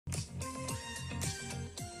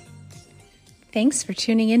Thanks for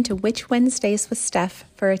tuning in to Witch Wednesdays with Steph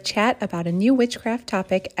for a chat about a new witchcraft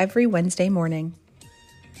topic every Wednesday morning.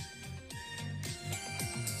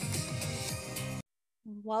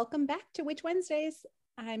 Welcome back to Witch Wednesdays.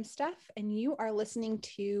 I'm Steph, and you are listening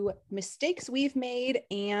to Mistakes We've Made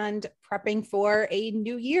and Prepping for a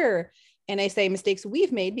New Year. And I say mistakes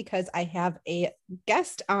we've made because I have a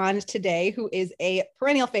guest on today who is a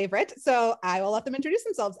perennial favorite. So I will let them introduce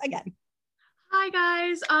themselves again. Hi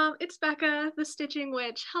guys, it's Becca, the Stitching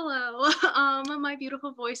Witch. Hello. My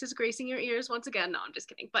beautiful voice is gracing your ears once again. No, I'm just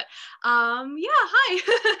kidding. But yeah,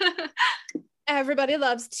 hi. Everybody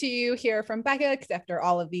loves to hear from Becca because after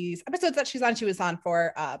all of these episodes that she was on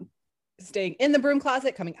for staying in the broom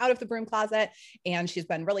closet, coming out of the broom closet, and she's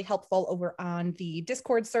been really helpful over on the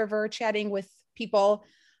Discord server, chatting with people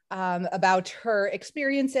about her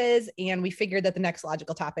experiences. And we figured that the next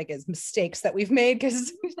logical topic is mistakes that we've made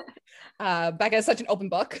because Becca is such an open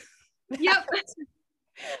book. Yep.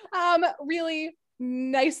 Really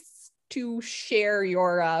nice to share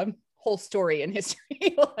your whole story and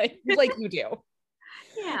history like you do.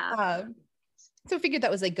 Yeah. So I figured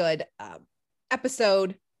that was a good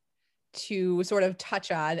episode to sort of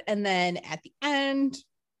touch on. And then at the end,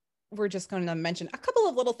 we're just going to mention a couple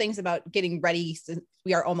of little things about getting ready since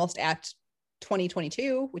we are almost at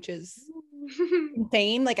 2022, which is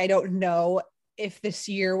insane. Like, I don't know if this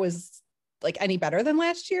year was like any better than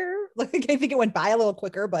last year. Like, I think it went by a little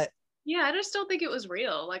quicker, but yeah, I just don't think it was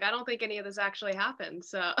real. Like, I don't think any of this actually happened.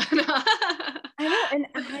 So I know. And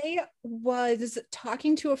I was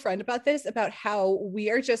talking to a friend about this, about how we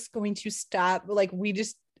are just going to stop. Like, we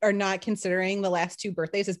just are not considering the last two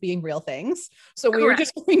birthdays as being real things. So we were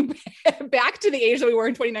just going back to the age that we were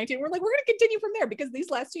in 2019. We're like, we're going to continue from there because these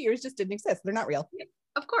last 2 years just didn't exist. They're not real.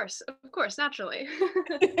 Of course, naturally.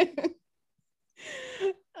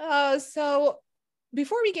 So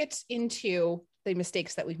before we get into the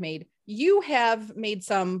mistakes that we've made, you have made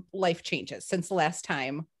some life changes since the last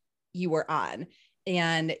time you were on,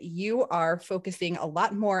 and you are focusing a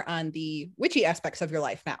lot more on the witchy aspects of your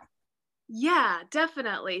life now. Yeah,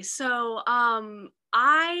 definitely. So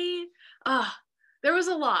there was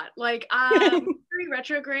a lot. Like Mercury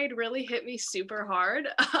retrograde really hit me super hard.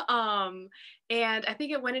 And I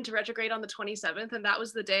think it went into retrograde on the 27th, and that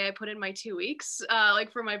was the day I put in my 2 weeks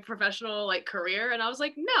like for my professional like career, and I was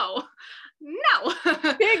like, no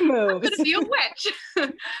Big moves. I'm gonna be a witch.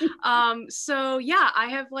 So yeah, I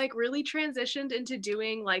have like really transitioned into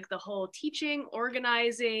doing like the whole teaching,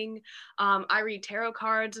 organizing. I read tarot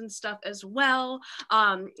cards and stuff as well.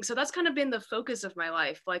 So that's kind of been the focus of my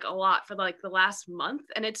life, like a lot for like the last month,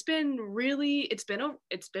 and it's been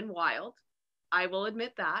wild. I will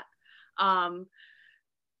admit that.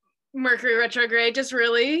 Mercury retrograde just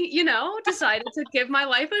really, decided to give my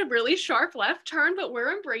life a really sharp left turn, but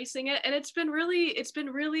we're embracing it, and it's been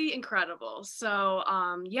really incredible. So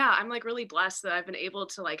yeah, I'm like really blessed that I've been able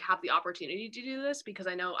to like have the opportunity to do this, because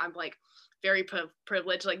I know I'm like very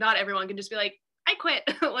privileged. Like, not everyone can just be like, I quit.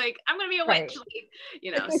 Like, I'm gonna be a witch,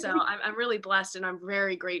 right. So I'm really blessed, and I'm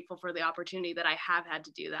very grateful for the opportunity that I have had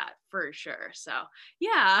to do that, for sure. So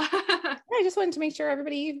yeah. I just wanted to make sure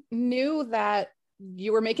everybody knew that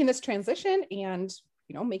you were making this transition and,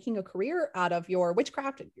 making a career out of your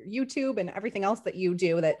witchcraft and your YouTube and everything else that you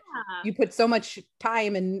do, that you put so much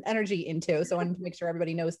time and energy into. So I wanted to make sure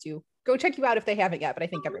everybody knows to go check you out if they haven't yet, but I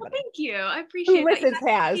think everybody. Thank you. I appreciate who listens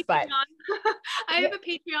has, but I have a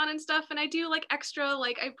Patreon and stuff, and I do like extra,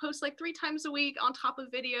 like I post like 3 times a week on top of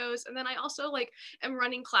videos, and then I also like am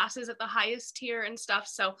running classes at the highest tier and stuff.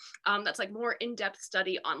 So that's like more in-depth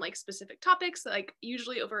study on like specific topics, like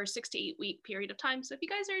usually over a 6 to 8 week period of time. So if you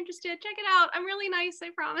guys are interested, check it out. I'm really nice, I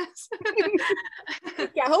promise.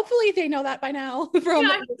 Yeah, hopefully they know that by now from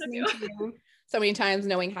listening to you so many times,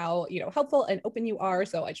 knowing how helpful and open you are.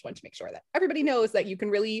 So I just want to make sure that everybody knows that you can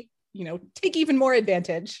really take even more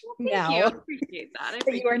advantage now. You. I appreciate that.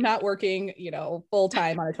 That you are not working full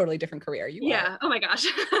time on a totally different career. You are. Oh my gosh.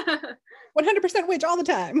 100% witch all the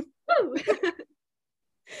time.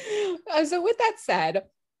 So with that said,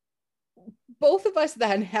 both of us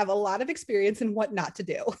then have a lot of experience in what not to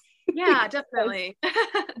do. Yeah, definitely.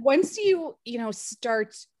 Once you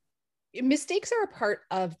start, mistakes are a part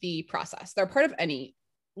of the process. They're part of any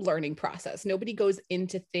learning process. Nobody goes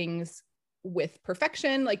into things with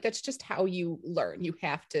perfection. Like, that's just how you learn. You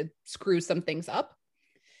have to screw some things up.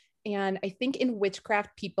 And I think in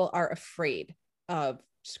witchcraft, people are afraid of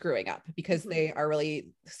screwing up because they are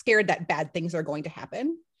really scared that bad things are going to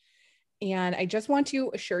happen. And I just want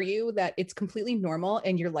to assure you that it's completely normal,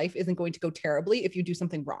 and your life isn't going to go terribly if you do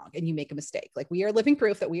something wrong and you make a mistake. Like, we are living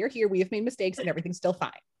proof that we are here. We have made mistakes and everything's still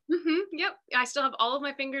fine. Yep. I still have all of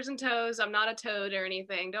my fingers and toes. I'm not a toad or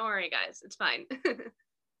anything. Don't worry, guys. It's fine.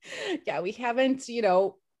 Yeah, we haven't,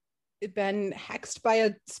 been hexed by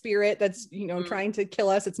a spirit that's, trying to kill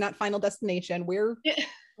us. It's not Final Destination. We're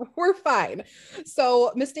fine.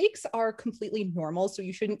 So mistakes are completely normal. So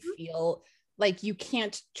you shouldn't feel like you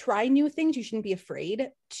can't try new things. You shouldn't be afraid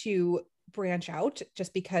to branch out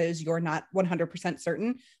just because you're not 100%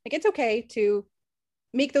 certain. Like, it's okay to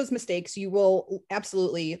make those mistakes. You will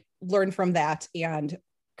absolutely learn from that and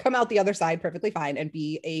come out the other side perfectly fine and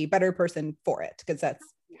be a better person for it, because that's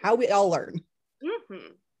how we all learn.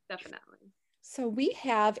 Definitely. So we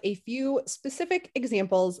have a few specific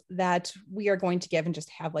examples that we are going to give and just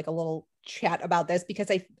have like a little chat about this,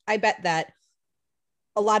 because I bet that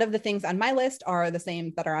a lot of the things on my list are the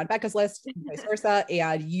same that are on Becca's list, and vice versa.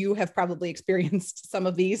 And you have probably experienced some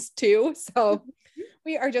of these too. So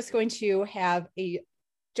we are just going to have a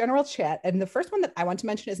general chat. And the first one that I want to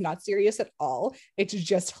mention is not serious at all. It's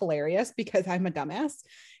just hilarious because I'm a dumbass.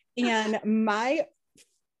 And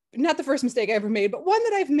not the first mistake I ever made, but one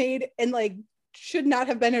that I've made and like should not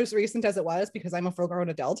have been as recent as it was because I'm a full-grown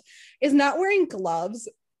adult, is not wearing gloves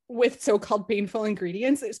with so-called painful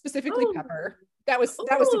ingredients, specifically pepper. That was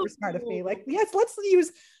super smart of me. Like, yes, let's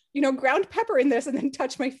use, ground pepper in this and then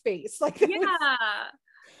touch my face. Like,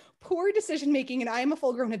 poor decision making. And I am a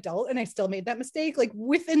full-grown adult and I still made that mistake like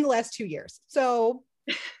within the last 2 years. So,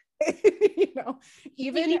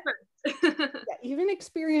 even even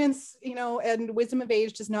experience, and wisdom of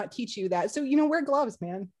age does not teach you that. So, wear gloves,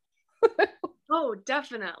 man. Oh,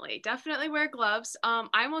 definitely wear gloves.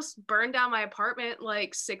 I almost burned down my apartment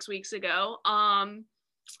like 6 weeks ago.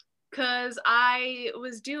 Because I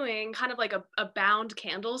was doing kind of like a bound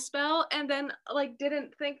candle spell, and then like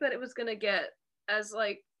didn't think that it was gonna get as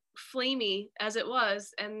like flamey as it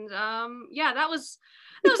was. And that was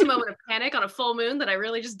a moment of panic on a full moon that I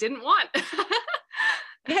really just didn't want.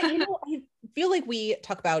 Yeah, I feel like we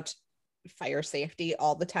talk about fire safety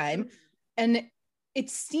all the time, and it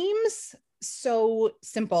seems so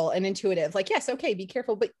simple and intuitive. Like, yes, okay, be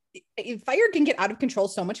careful, but fire can get out of control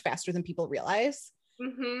so much faster than people realize.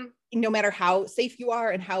 No matter how safe you are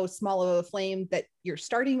and how small of a flame that you're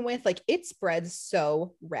starting with, like, it spreads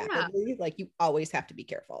so rapidly. Like, you always have to be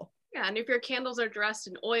careful. Yeah, and if your candles are dressed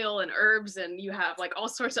in oil and herbs and you have like all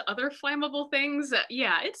sorts of other flammable things,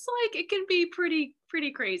 it's like it can be pretty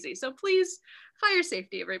crazy. So please, fire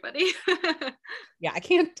safety, everybody. Yeah, I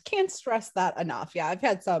can't stress that enough. Yeah, I've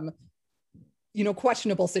had some,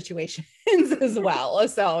 questionable situations as well.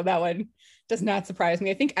 So that one does not surprise me.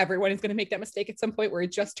 I think everyone is going to make that mistake at some point where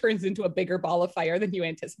it just turns into a bigger ball of fire than you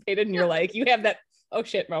anticipated. And you're like, you have that, oh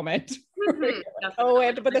shit moment. Like, oh, I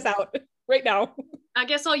have to put this out right now. I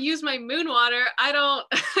guess I'll use my moon water. I don't.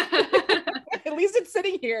 At least it's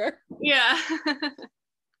sitting here. Yeah.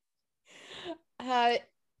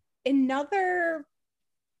 Another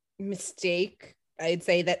mistake I'd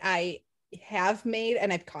say that I have made,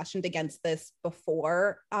 and I've cautioned against this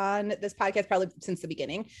before on this podcast, probably since the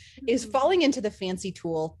beginning, is falling into the fancy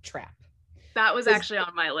tool trap. That was actually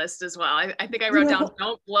on my list as well. I think I wrote down,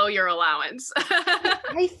 don't blow your allowance.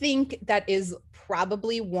 I think that is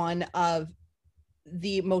probably one of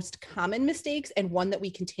the most common mistakes, and one that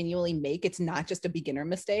we continually make. It's not just a beginner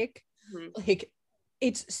mistake. Like,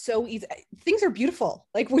 it's so easy. Things are beautiful.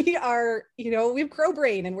 Like, we are, we have crow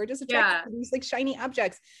brain and we're just attracted to these like shiny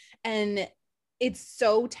objects. And it's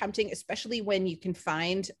so tempting, especially when you can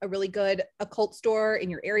find a really good occult store in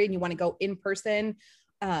your area and you want to go in person.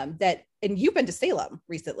 And you've been to Salem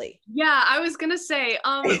recently. Yeah, I was gonna say,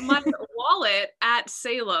 my wallet at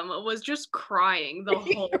Salem was just crying the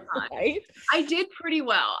whole time. Right? I did pretty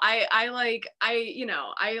well. I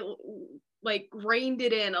reined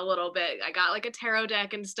it in a little bit. I got like a tarot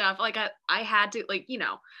deck and stuff. Like I had to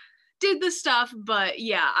did the stuff, but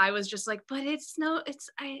yeah, I was just like, but it's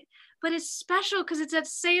special because it's at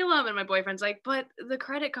Salem. And my boyfriend's like, but the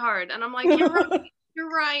credit card. And I'm like, you're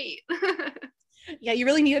right. Yeah, you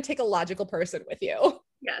really need to take a logical person with you.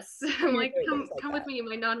 Yes. I'm like, come with me,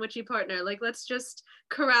 my non-witchy partner. Like, let's just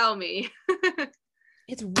corral me.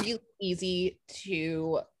 It's really easy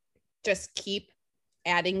to just keep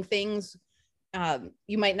adding things.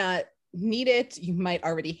 You might not need it. You might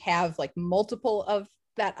already have like multiple of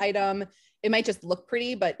that item. It might just look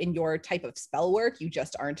pretty, but in your type of spell work, you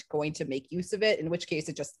just aren't going to make use of it, in which case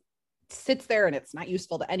it just sits there and it's not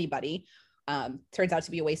useful to anybody. Turns out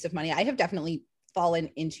to be a waste of money. I have definitely fallen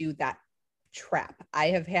into that trap. I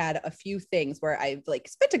have had a few things where I've like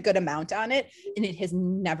spent a good amount on it and it has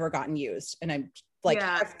never gotten used. And I'm like,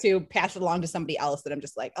 have to pass it along to somebody else that I'm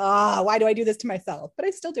just like, why do I do this to myself? But I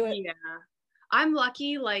still do it. Yeah. I'm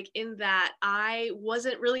lucky, like, in that I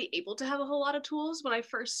wasn't really able to have a whole lot of tools when I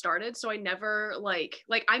first started. So I never like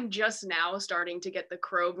I'm just now starting to get the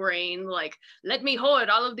crow brain, like, let me hoard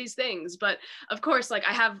all of these things. But of course, like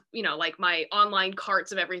I have, like my online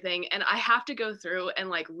carts of everything, and I have to go through and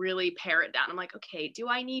like really pare it down. I'm like, okay, do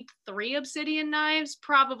I need 3 obsidian knives?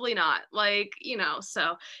 Probably not. Like,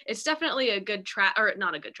 so it's definitely a good trap, or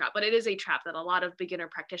not a good trap, but it is a trap that a lot of beginner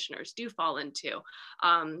practitioners do fall into.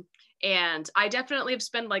 And I definitely have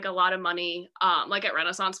spent like a lot of money, like at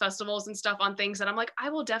Renaissance festivals and stuff, on things that I'm like, I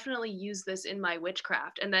will definitely use this in my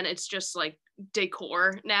witchcraft. And then it's just like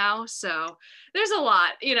decor now. So there's a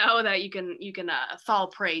lot, that you can fall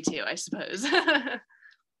prey to, I suppose.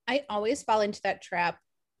 I always fall into that trap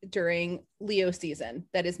during Leo season.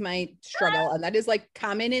 That is my struggle. And that is like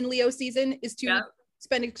common in Leo season, is to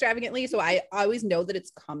spend extravagantly. So I always know that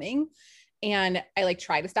it's coming. And I like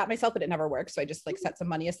try to stop myself, but it never works. So I just like set some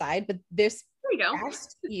money aside. But this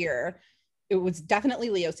past year, it was definitely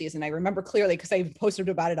Leo season. I remember clearly because I posted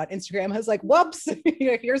about it on Instagram. I was like, whoops,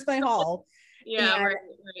 here's my haul. Yeah, right.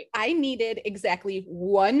 I needed exactly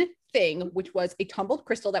one thing, which was a tumbled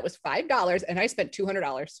crystal that was $5, and I spent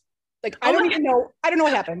 $200. Like, I don't even know. I don't know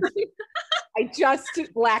what happened. I just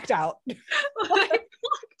blacked out.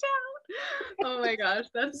 Oh my gosh,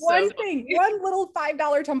 that's one so thing, one little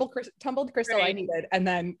 $5 tumbled crystal I needed, and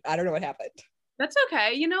then I don't know what happened. That's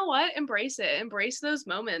okay. You know what? Embrace it. Embrace those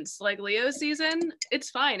moments. Like Leo season, it's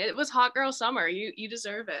fine. It was hot girl summer. You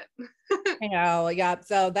deserve it. I know. Yeah.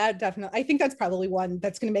 So that definitely, I think that's probably one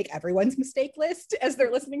that's going to make everyone's mistake list as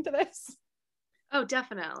they're listening to this. Oh,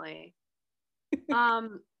 definitely.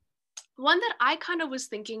 One that I kind of was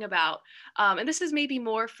thinking about, and this is maybe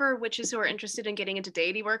more for witches who are interested in getting into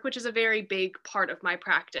deity work, which is a very big part of my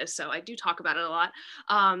practice. So I do talk about it a lot.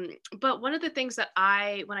 But one of the things that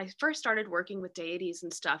when I first started working with deities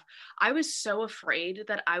and stuff, I was so afraid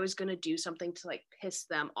that I was going to do something to like piss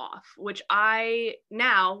them off, which I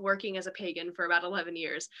now, working as a pagan for about 11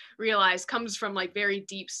 years, realize comes from like very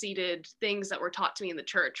deep-seated things that were taught to me in the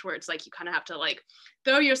church, where it's like you kind of have to like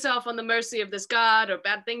throw yourself on the mercy of this God, or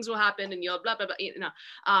bad things will happen and you'll blah, blah,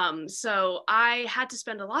 blah, So I had to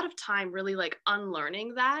spend a lot of time really like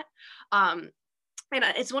unlearning that. And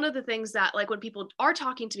it's one of the things that like when people are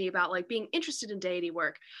talking to me about like being interested in deity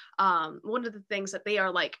work, one of the things that they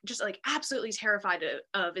are like just like absolutely terrified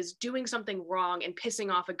of is doing something wrong and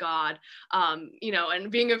pissing off a god,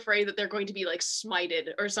 and being afraid that they're going to be like smited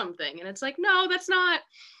or something. And it's like, no, that's not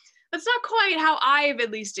quite how I've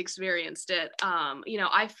at least experienced it.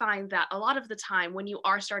 I find that a lot of the time when you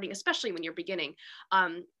are starting, especially when you're beginning,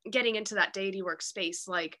 getting into that deity work space,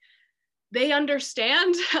 like they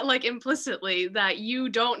understand like implicitly that you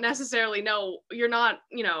don't necessarily know, you're not,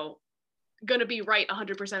 going to be right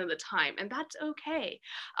 100% of the time. And that's okay.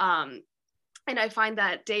 And I find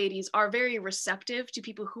that deities are very receptive to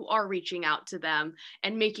people who are reaching out to them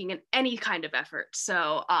and making any kind of effort.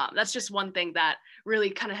 So that's just one thing that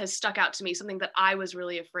really kind of has stuck out to me, something that I was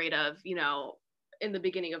really afraid of, in the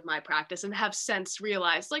beginning of my practice, and have since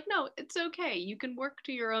realized like, no, it's okay. You can work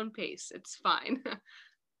to your own pace. It's fine.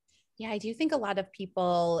 Yeah, I do think a lot of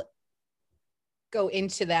people go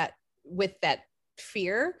into that with that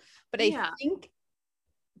fear, but I think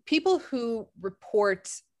people who report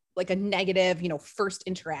like a negative, first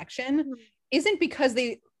interaction isn't because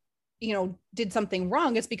they, did something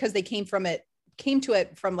wrong. It's because they came to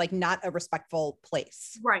it from like not a respectful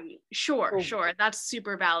place. Right. Sure. That's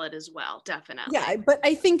super valid as well. Definitely. Yeah. But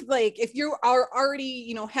I think like if you are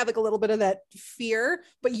already, have like a little bit of that fear,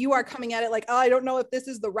 but you are coming at it like, oh, I don't know if this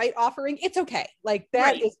is the right offering. It's okay. Like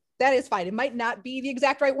that is fine. It might not be the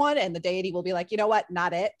exact right one. And the deity will be like, you know what,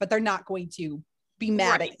 not it, but they're not going to be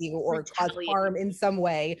mad at you or cause harm in some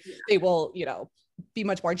way. They will, be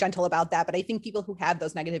much more gentle about that. But I think people who have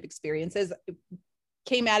those negative experiences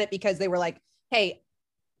came at it because they were like, hey,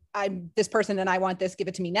 I'm this person and I want this, give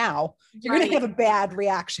it to me now. You're going to have a bad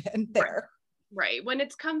reaction there. Right. When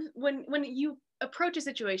you approach a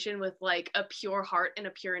situation with like a pure heart and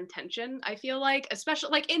a pure intention, I feel like,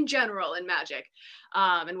 especially like in general in magic,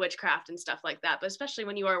 and witchcraft and stuff like that, but especially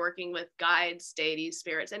when you are working with guides, deities,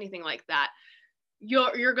 spirits, anything like that,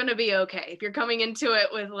 you're going to be okay. If you're coming into it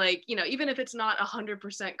with like, even if it's not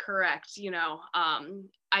 100% correct,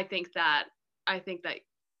 I think that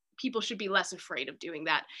people should be less afraid of doing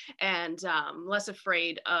that, and less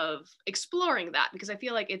afraid of exploring that, because I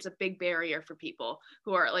feel like it's a big barrier for people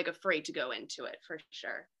who are like afraid to go into it, for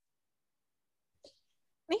sure.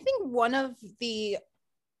 I think one of the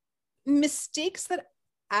mistakes that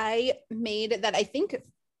I made, that I think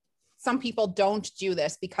some people don't do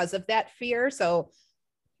this because of that fear. So,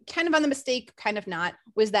 kind of on the mistake, kind of not,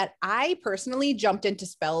 was that I personally jumped into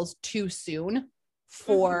spells too soon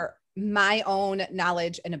for my own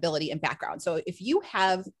knowledge and ability and background. So if you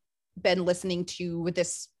have been listening to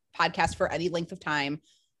this podcast for any length of time,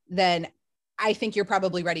 then I think you're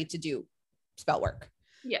probably ready to do spell work.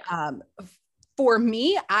 Yeah. For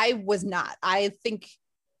me, I was not. I think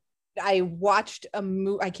I watched a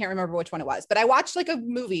movie. I can't remember which one it was, but I watched like a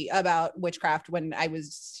movie about witchcraft when I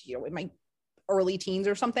was, in my early teens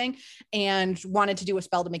or something, and wanted to do a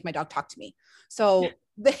spell to make my dog talk to me. So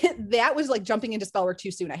that was like jumping into spell work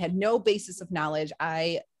too soon. I had no basis of knowledge.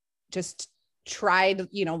 I just tried,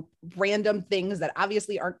 random things that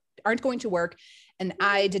obviously aren't going to work. And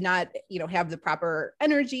I did not, have the proper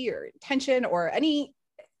energy or intention or any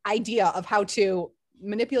idea of how to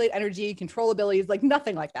manipulate energy, control abilities, like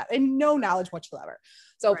nothing like that, and no knowledge whatsoever.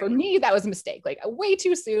 So for me, that was a mistake, like way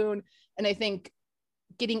too soon. And I think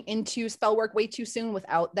getting into spell work way too soon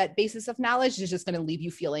without that basis of knowledge is just going to leave you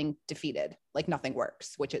feeling defeated, like nothing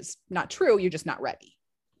works, which is not true. You're just not ready.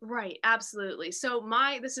 Right. Absolutely. So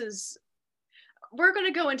we're going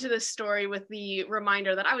to go into this story with the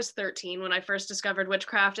reminder that I was 13 when I first discovered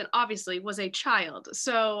witchcraft and obviously was a child.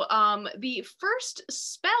 So the first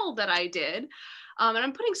spell that I did, and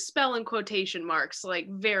I'm putting spell in quotation marks, like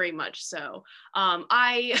very much so,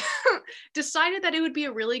 I decided that it would be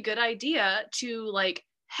a really good idea to like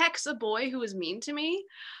hex a boy who was mean to me.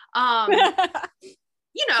 As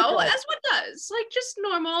one does, like just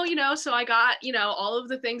normal, so I got, all of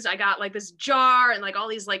the things. I got like this jar and like all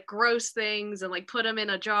these like gross things and like put them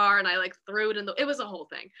in a jar and I like threw it it was a whole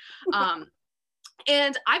thing.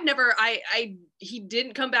 And he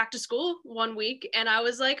didn't come back to school one week and I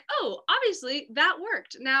was like, oh, obviously that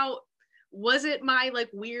worked. Now, was it my like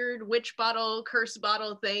weird witch bottle, curse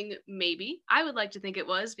bottle thing? Maybe. I would like to think it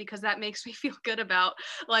was because that makes me feel good about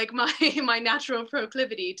like my natural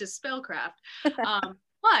proclivity to spellcraft.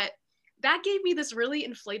 But that gave me this really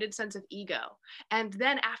inflated sense of ego. And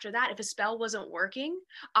then after that, if a spell wasn't working,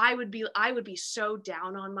 I would be so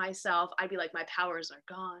down on myself. I'd be like, my powers are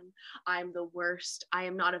gone. I'm the worst. I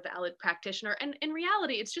am not a valid practitioner. And in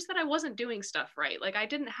reality, it's just that I wasn't doing stuff right. Like I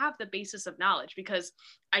didn't have the basis of knowledge because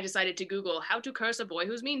I decided to Google how to curse a boy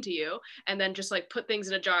who's mean to you. And then just like put things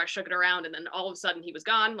in a jar, shook it around. And then all of a sudden he was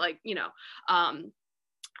gone. Like,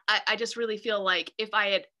 I just really feel like if I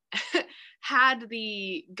had had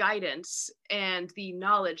the guidance and the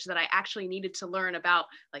knowledge that I actually needed to learn about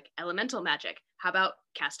like elemental magic, how about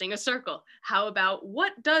casting a circle, how about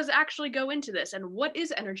what does actually go into this and what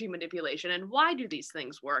is energy manipulation and why do these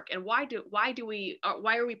things work and why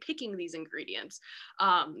are we picking these ingredients,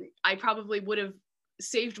 I probably would have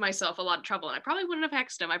saved myself a lot of trouble and I probably wouldn't have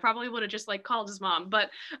hexed him. I probably would have just like called his mom, but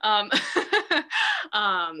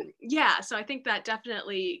so I think that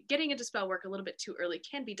definitely getting into spell work a little bit too early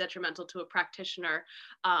can be detrimental to a practitioner,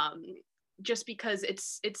 just because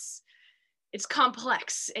it's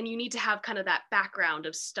complex and you need to have kind of that background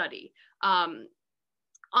of study.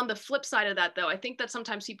 On the flip side of that, though, I think that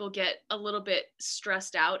sometimes people get a little bit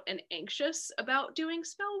stressed out and anxious about doing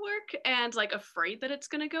spell work and like afraid that it's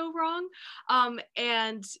going to go wrong.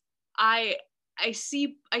 And I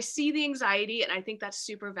see the anxiety and I think that's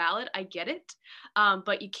super valid. I get it.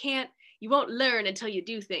 But you won't learn until you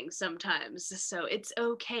do things sometimes. So it's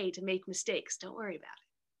okay to make mistakes. Don't worry about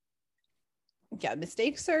it. Yeah,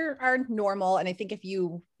 mistakes are normal. And I think if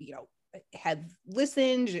you had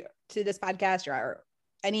listened to this podcast or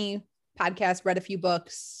any podcast, read a few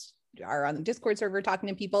books, are on the Discord server talking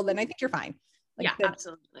to people, then I think you're fine. Like yeah,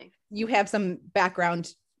 absolutely. You have some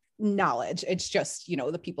background knowledge. It's just,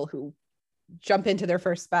 the people who jump into their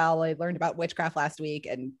first spell. I learned about witchcraft last week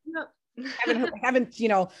and haven't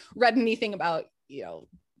read anything about,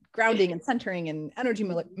 grounding and centering and energy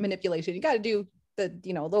manipulation. You got to do the,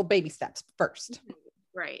 little baby steps first.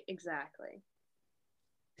 Right. Exactly.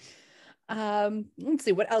 Let's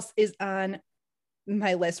see what else is on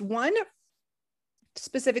my list. One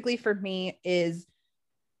specifically for me is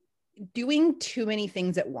doing too many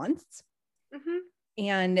things at once.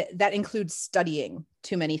 And that includes studying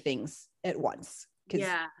too many things at once.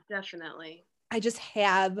 Yeah, definitely. I just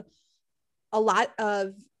have a lot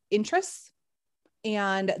of interests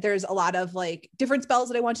and there's a lot of like different spells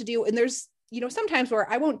that I want to do. And there's, sometimes where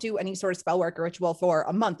I won't do any sort of spell work or ritual for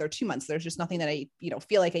a month or 2 months. There's just nothing that I,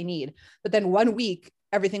 feel like I need. But then one week,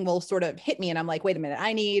 everything will sort of hit me and I'm like, wait a minute,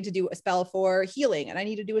 I need to do a spell for healing and I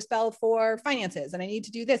need to do a spell for finances and I need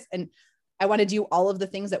to do this. And I want to do all of the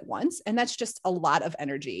things at once. And that's just a lot of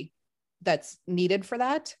energy that's needed for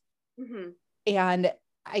that. And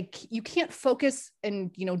you can't focus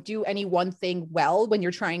and, do any one thing well when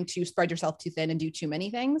you're trying to spread yourself too thin and do too many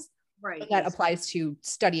things. Right. That applies to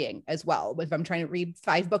studying as well. If I'm trying to read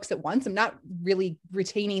 5 books at once, I'm not really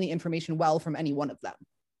retaining the information well from any one of them.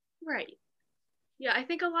 Right. Yeah, I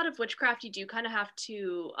think a lot of witchcraft you do kind of have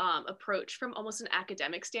to approach from almost an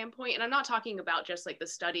academic standpoint. And I'm not talking about just like the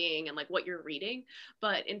studying and like what you're reading,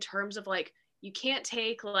 but in terms of like, you can't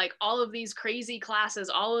take like all of these crazy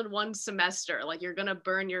classes all in one semester. Like you're going to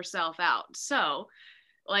burn yourself out. So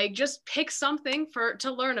like just pick something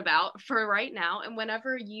to learn about for right now. And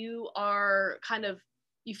whenever you are kind of,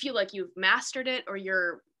 you feel like you've mastered it, or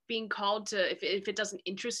you're being called to, if it doesn't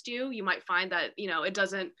interest you, you might find that, it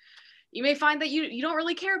doesn't, you may find that you don't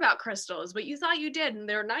really care about crystals, but you thought you did, and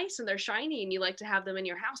they're nice and they're shiny and you like to have them in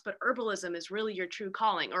your house, but herbalism is really your true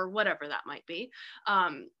calling, or whatever that might be.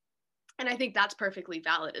 And I think that's perfectly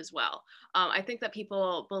valid as well. I think that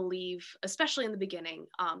people believe, especially in the beginning,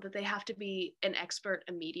 that they have to be an expert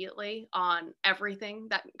immediately on everything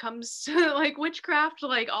that comes to like witchcraft,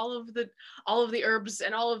 like all of the herbs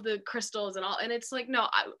and all of the crystals and all. And it's like, no,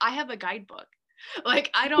 I have a guidebook. Like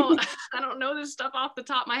I don't know this stuff off the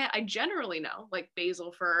top of my head. I generally know like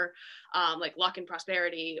basil for like luck and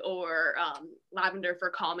prosperity, or lavender for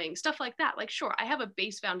calming, stuff like that. Like sure, I have a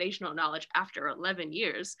base foundational knowledge after 11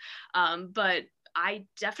 years, but I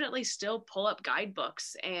definitely still pull up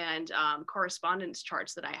guidebooks and correspondence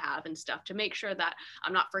charts that I have and stuff to make sure that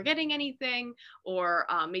I'm not forgetting anything, or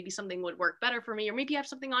maybe something would work better for me, or maybe I have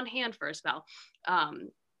something on hand for a spell.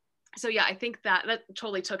 So yeah, I think that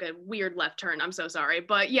totally took a weird left turn. I'm so sorry.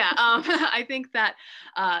 But yeah, I think that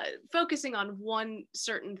focusing on one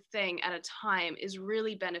certain thing at a time is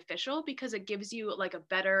really beneficial, because it gives you like a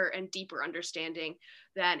better and deeper understanding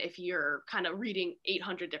than if you're kind of reading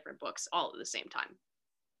 800 different books all at the same time.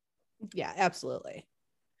 Yeah, absolutely.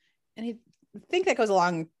 And I think that goes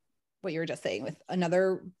along what you were just saying with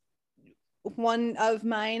another one of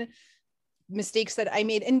mine mistakes that I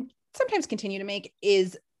made and sometimes continue to make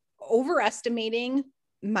is overestimating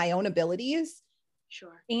my own abilities.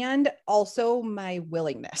 Sure. And also my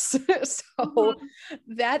willingness. So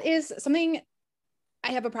that is something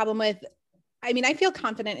I have a problem with. I mean, I feel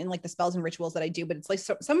confident in like the spells and rituals that I do, but it's like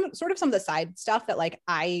some of the side stuff that like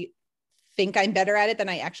I think I'm better at it than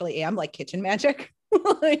I actually am, like kitchen magic.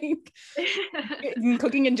 Like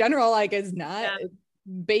cooking in general, like is not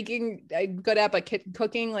baking. I'm good at, but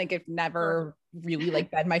cooking, like I've never really like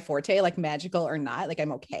been my forte, like magical or not, like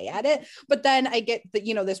I'm okay at it. But then I get the,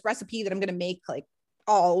 this recipe that I'm going to make like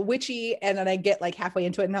all witchy, and then I get like halfway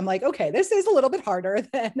into it and I'm like, okay, this is a little bit harder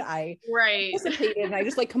than I anticipated. And I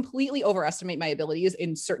just like completely overestimate my abilities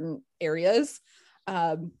in certain areas.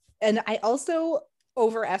 And I also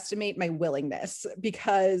overestimate my willingness,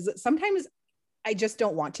 because sometimes I just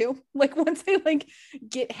don't want to. Like once I like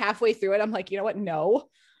get halfway through it, I'm like, you know what? No.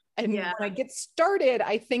 And when I get started,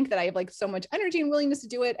 I think that I have like so much energy and willingness to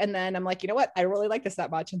do it. And then I'm like, you know what? I don't really like this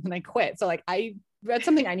that much. And then I quit. So like that's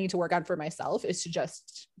something I need to work on for myself, is to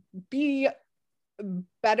just be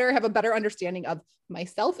better, have a better understanding of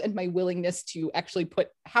myself and my willingness to actually put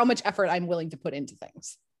how much effort I'm willing to put into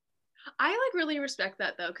things. I like really respect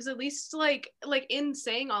that though, because at least like in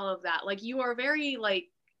saying all of that, like you are very like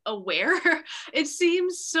aware, it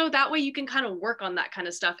seems, so that way you can kind of work on that kind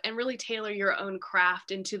of stuff and really tailor your own craft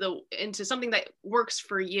into something that works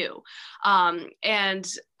for you. And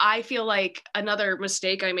I feel like another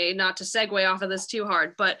mistake I made, not to segue off of this too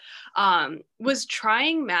hard, but was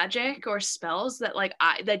trying magic or spells that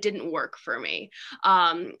that didn't work for me.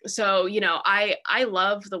 So I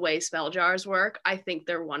love the way spell jars work. I think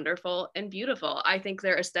they're wonderful and beautiful. I think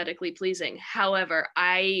they're aesthetically pleasing. However,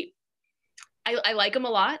 I like them a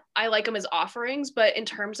lot. I like them as offerings, but in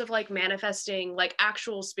terms of like manifesting like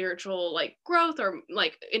actual spiritual like growth, or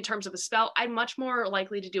like in terms of a spell, I'm much more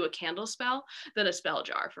likely to do a candle spell than a spell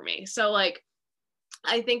jar for me. So like,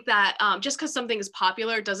 I think that just because something is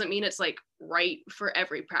popular doesn't mean it's like right for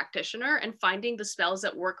every practitioner, and finding the spells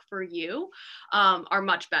that work for you are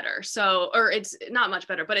much better. So, or it's not much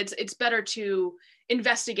better, but it's better to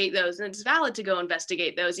investigate those, and it's valid to go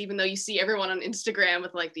investigate those, even though you see everyone on Instagram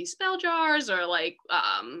with like these spell jars, or like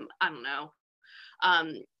I don't know,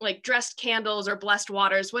 like dressed candles or blessed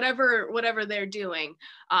waters, whatever they're doing.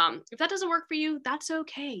 If that doesn't work for you, that's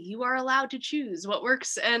okay. You are allowed to choose what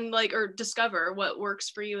works, and like, or discover what works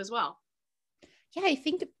for you as well. Yeah, I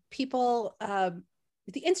think people,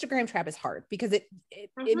 the Instagram trap is hard because it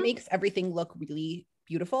makes everything look really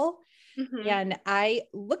beautiful. Mm-hmm. And I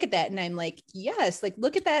look at that and I'm like, yes, like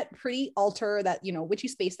look at that pretty altar, that, you know, witchy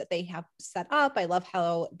space that they have set up. I love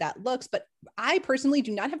how that looks, but I personally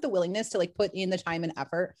do not have the willingness to like put in the time and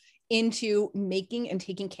effort into making and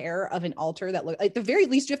taking care of an altar that look, at the very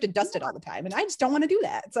least you have to dust it all the time. And I just don't want to do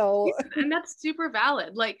that. So, and that's super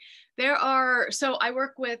valid. Like so I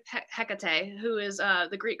work with Hecate, who is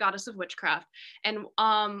the Greek goddess of witchcraft. And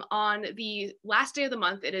on the last day of the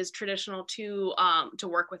month, it is traditional to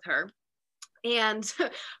work with her. And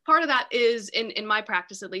part of that is in my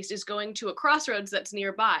practice, at least, is going to a crossroads that's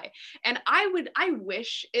nearby. And I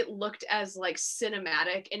wish it looked as like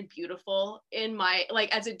cinematic and beautiful in my,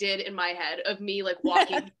 like as it did in my head of me like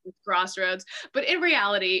walking crossroads. But in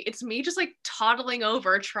reality, it's me just like toddling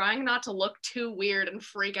over, trying not to look too weird and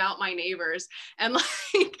freak out my neighbors, and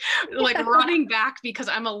like running back because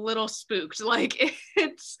I'm a little spooked. Like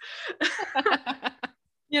it's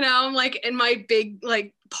I'm like in my big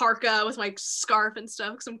like parka with my scarf and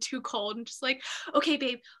stuff because I'm too cold, and just like, okay,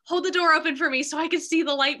 babe, hold the door open for me so I can see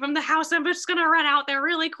the light from the house. I'm just gonna run out there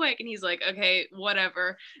really quick. And he's like, okay,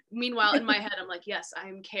 whatever. Meanwhile, in my head, I'm like, yes,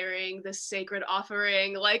 I'm carrying this sacred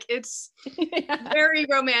offering. Like it's very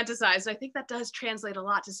romanticized. I think that does translate a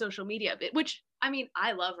lot to social media, which I mean,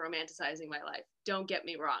 I love romanticizing my life. Don't get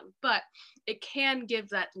me wrong, but it can give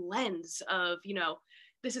that lens of,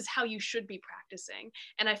 this is how you should be practicing.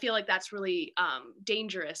 And I feel like that's really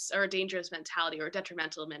dangerous, or a dangerous mentality, or a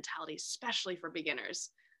detrimental mentality, especially for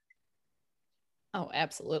beginners. Oh,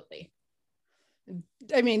 absolutely.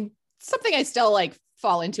 I mean, something I still like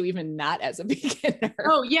fall into even not as a beginner.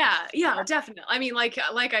 Oh yeah, definitely. I mean, like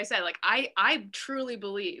I said, like I truly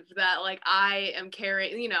believe that like I am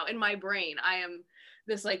carrying, in my brain, I am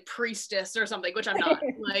this like priestess or something, which I'm not,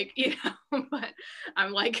 like, but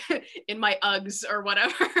I'm like in my Uggs or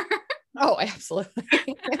whatever. Oh, absolutely.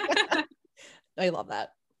 I love that.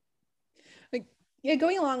 Like, yeah,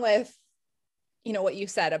 going along with, what you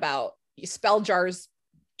said about spell jars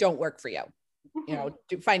don't work for you,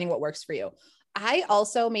 finding what works for you. I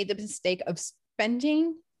also made the mistake of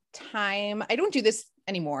spending time. I don't do this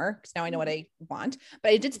anymore because now I know what I want,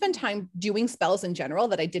 but I did spend time doing spells in general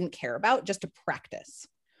that I didn't care about just to practice,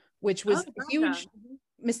 which was a huge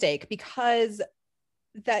mistake, because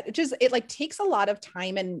it like takes a lot of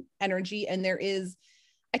time and energy. And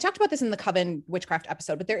I talked about this in the Coven witchcraft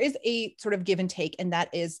episode, but there is a sort of give and take. And that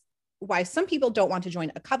is why some people don't want to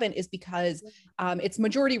join a coven, is because it's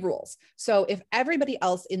majority rules. So if everybody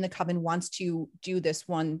else in the coven wants to do this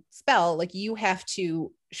one spell, like you have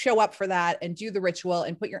to show up for that and do the ritual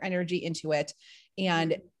and put your energy into it.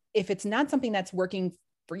 And if it's not something that's working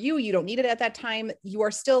for you, you don't need it at that time, you are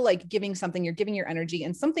still like giving something, you're giving your energy,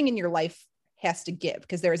 and something in your life has to give,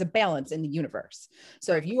 because there is a balance in the universe.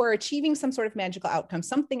 So if you are achieving some sort of magical outcome,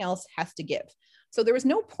 something else has to give. So there was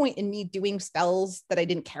no point in me doing spells that I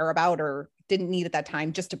didn't care about or didn't need at that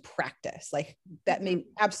time just to practice. Like that made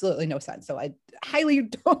absolutely no sense. So I highly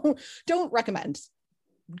don't recommend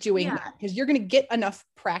doing that, because you're going to get enough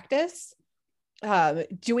practice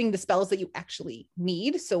doing the spells that you actually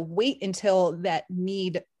need. So wait until that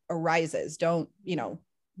need arises. Don't,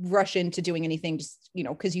 rush into doing anything just,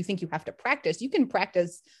 because you think you have to practice. You can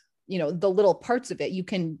practice, the little parts of it. You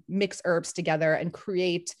can mix herbs together and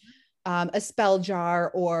create a spell jar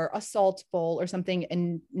or a salt bowl or something,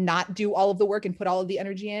 and not do all of the work and put all of the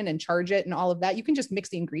energy in and charge it and all of that. You can just mix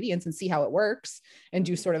the ingredients and see how it works and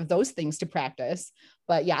do sort of those things to practice.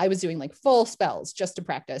 But yeah, I was doing like full spells just to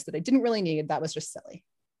practice that I didn't really need. That was just silly.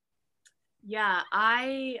 Yeah,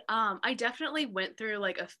 I definitely went through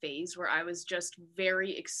like a phase where I was just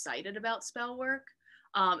very excited about spell work.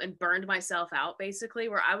 And burned myself out, basically,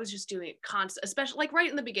 where I was just doing it constant, especially like right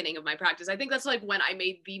in the beginning of my practice. I think that's like when I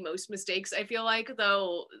made the most mistakes, I feel like,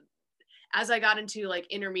 though. As I got into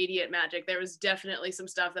like intermediate magic, there was definitely some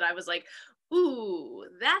stuff that I was like, ooh,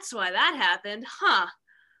 that's why that happened, huh?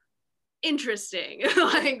 Interesting.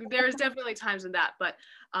 Like there's definitely times in that, but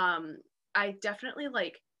I definitely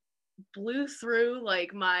like blew through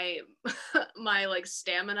like my my like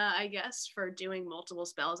stamina, I guess, for doing multiple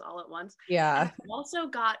spells all at once. Yeah. And I also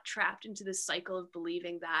got trapped into this cycle of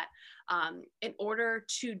believing that in order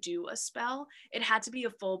to do a spell, it had to be a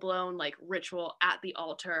full-blown like ritual at the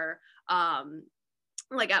altar,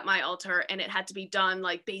 like at my altar, and it had to be done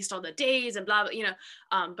like based on the days and blah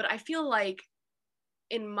blah, but I feel like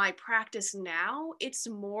in my practice now, it's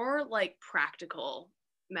more like practical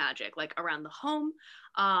magic, like around the home.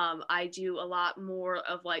 I do a lot more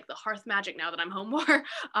of like the hearth magic now that I'm home more.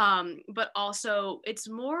 But also it's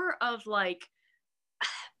more of like,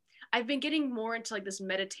 I've been getting more into like this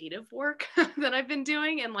meditative work that I've been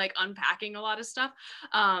doing and like unpacking a lot of stuff,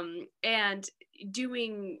 and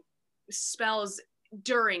doing spells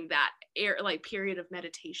during that like period of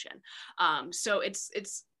meditation. So it's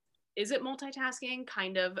is it multitasking?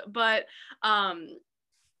 Kind of, but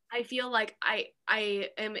I feel like I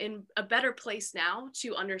am in a better place now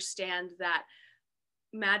to understand that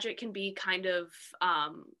magic can be kind of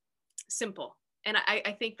simple. And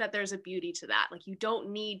I think that there's a beauty to that. Like, you don't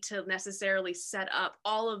need to necessarily set up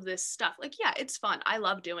all of this stuff. Like, yeah, it's fun. I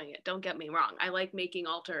love doing it. Don't get me wrong. I like making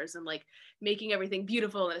altars and like making everything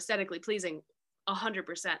beautiful and aesthetically pleasing 100%.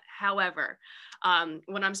 However,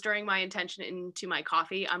 when I'm stirring my intention into my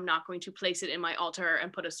coffee, I'm not going to place it in my altar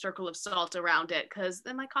and put a circle of salt around it, because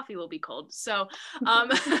then my coffee will be cold. So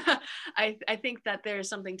I think that there's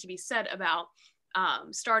something to be said about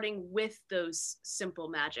starting with those simple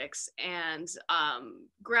magics and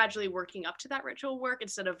gradually working up to that ritual work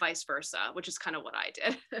instead of vice versa, which is kind of what I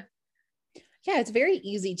did. Yeah, it's very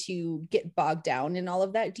easy to get bogged down in all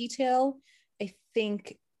of that detail. I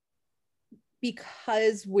think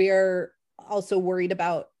because we're also worried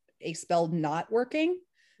about a spell not working.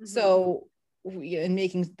 Mm-hmm. So in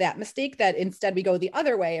making that mistake, that instead we go the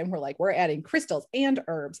other way and we're like, we're adding crystals and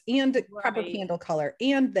herbs and proper candle color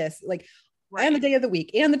and this, like, and the day of the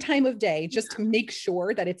week and the time of day, just to make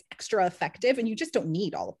sure that it's extra effective. And you just don't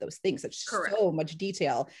need all of those things. It's so much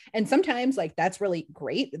detail. And sometimes like that's really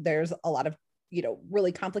great. There's a lot of, you know,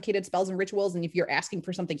 really complicated spells and rituals. And if you're asking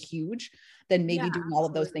for something huge, then maybe doing all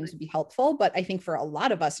of those things would be helpful. But I think for a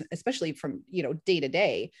lot of us, especially from, you know, day to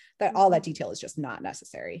day, that all that detail is just not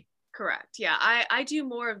necessary. Correct. Yeah. I do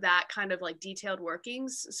more of that kind of like detailed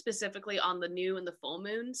workings, specifically on the new and the full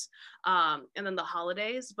moons, and then the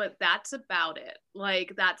holidays, but that's about it.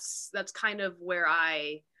 Like that's kind of where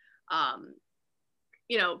I,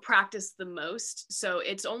 you know, practice the most. So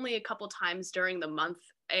it's only a couple times during the month,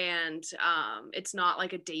 and it's not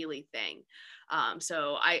like a daily thing.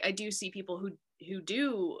 So I do see people who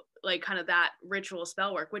do like kind of that ritual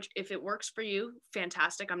spell work, which if it works for you,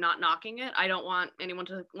 fantastic. I'm not knocking it. I don't want anyone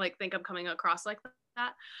to like think I'm coming across like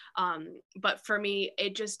that. But for me,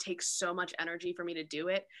 it just takes so much energy for me to do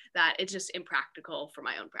it that it's just impractical for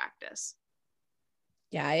my own practice.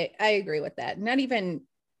 Yeah, I agree with that. Not even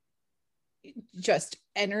just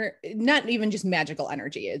not even just magical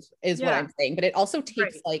energy is what I'm saying, but it also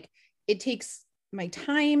takes like, it takes my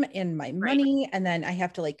time and my money, and then I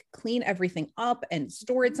have to like clean everything up and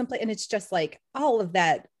store it someplace, and it's just like all of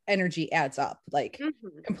that energy adds up. Like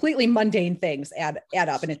completely mundane things add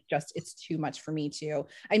up, and it's too much for me too.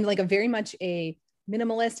 I'm like very much a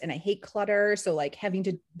minimalist, and I hate clutter. So like having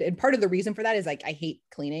to, and part of the reason for that is like I hate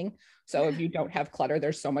cleaning. So if you don't have clutter,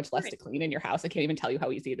 there's so much less to clean in your house. I can't even tell you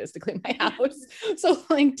how easy it is to clean my house. So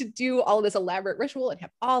like to do all this elaborate ritual and have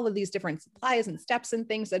all of these different supplies and steps and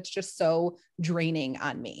things, that's just so draining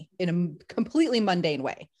on me in a completely mundane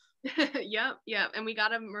way. Yep. And we got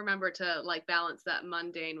to remember to like balance that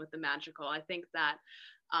mundane with the magical. I think that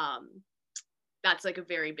that's like a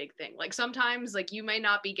very big thing. Like sometimes like you may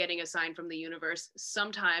not be getting a sign from the universe.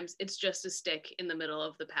 Sometimes it's just a stick in the middle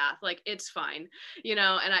of the path. Like it's fine, you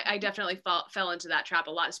know? And I definitely fell into that trap a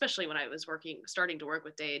lot, especially when I was starting to work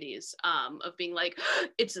with deities, of being like,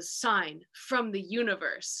 it's a sign from the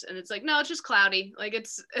universe. And it's like, no, it's just cloudy. Like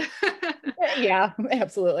it's. Yeah,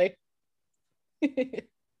 absolutely.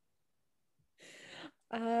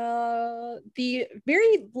 The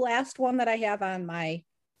very last one that I have on my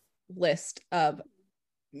list of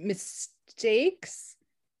mistakes,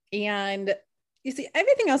 and you see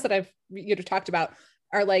everything else that I've talked about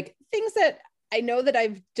are like things that I know that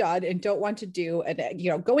I've done and don't want to do,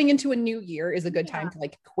 and going into a new year is a good time to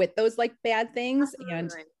like quit those like bad things and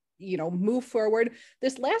move forward.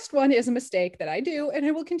 This last one is a mistake that I do and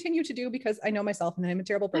I will continue to do because I know myself and I'm a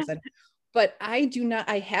terrible person. But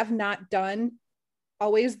I have not done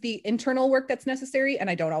always the internal work that's necessary, and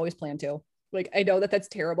I don't always plan to. Like, I know that that's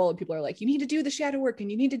terrible, and people are like, you need to do the shadow work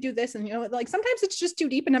and you need to do this. And, like sometimes it's just too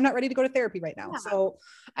deep and I'm not ready to go to therapy right now. So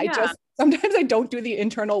sometimes I don't do the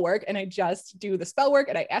internal work and I just do the spell work,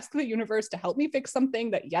 and I ask the universe to help me fix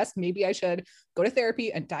something that, yes, maybe I should go to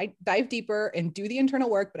therapy and dive deeper and do the internal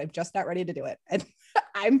work, but I'm just not ready to do it. And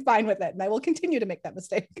I'm fine with it. And I will continue to make that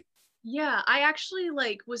mistake. Yeah, I actually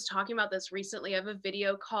was talking about this recently. I have a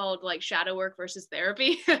video called shadow work versus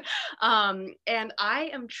therapy. And I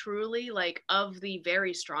am truly of the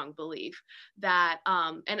very strong belief that,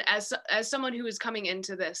 and as someone who is coming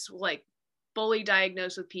into this, fully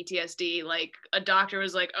diagnosed with PTSD, a doctor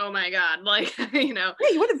was like, oh my God,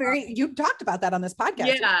 Yeah, you talked about that on this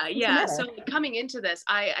podcast. Yeah. So coming into this,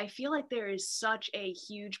 I feel like there is such a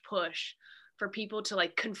huge push for people to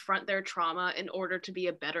like confront their trauma in order to be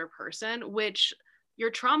a better person, which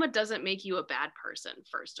your trauma doesn't make you a bad person.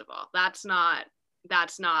 First of all, that's not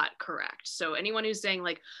correct. So anyone who's saying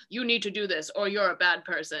like, you need to do this or you're a bad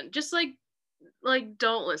person, just like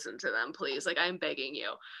don't listen to them, please. Like, I'm begging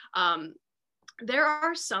you. There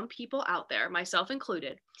are some people out there, myself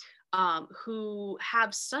included, who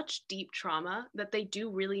have such deep trauma that they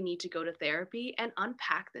do really need to go to therapy and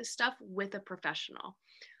unpack this stuff with a professional.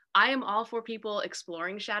 I am all for people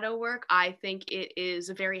exploring shadow work. I think it is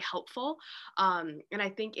very helpful. And I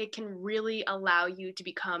think it can really allow you to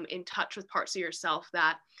become in touch with parts of yourself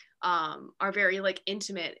that are very like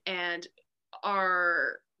intimate and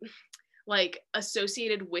are like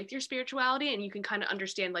associated with your spirituality, and you can kind of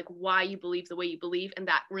understand like why you believe the way you believe, and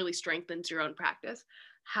that really strengthens your own practice.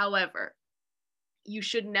 However, you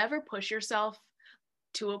should never push yourself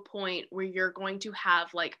to a point where you're going to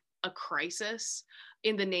have like a crisis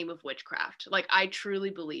in the name of witchcraft. Like, I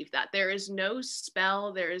truly believe that there is no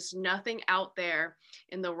spell, there is nothing out there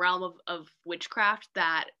in the realm of witchcraft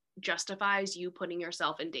that justifies you putting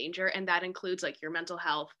yourself in danger, and that includes like your mental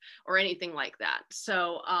health or anything like that.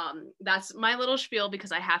 So that's my little spiel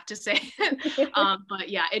because I have to say it. But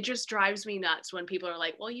yeah, it just drives me nuts when people are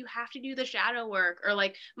like, well, you have to do the shadow work, or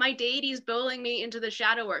like my deity's bullying me into the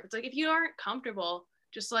shadow work. It's like, if you aren't comfortable,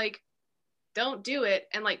 just like don't do it,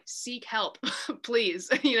 and like seek help, please.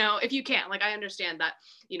 You know, if you can't. Like, I understand that,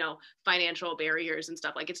 you know, financial barriers and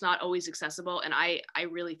stuff, like it's not always accessible, and I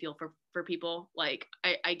really feel for people. Like,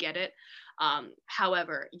 I get it.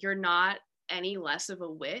 However, you're not any less of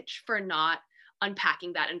a witch for not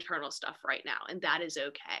unpacking that internal stuff right now, and that is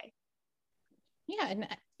okay. Yeah, and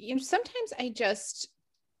you know, sometimes I just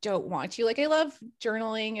don't want to. Like, I love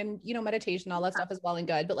journaling and, you know, meditation, all that stuff is well and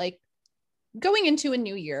good, but like going into a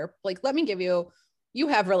new year, like, let me give you, you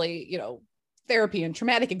have really, you know, therapy and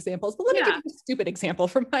traumatic examples, but let me give you a stupid example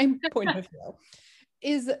from my point of view.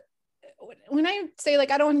 Is when I say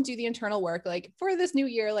like, I don't want to do the internal work, like for this new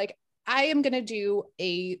year, like I am going to do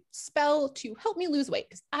a spell to help me lose weight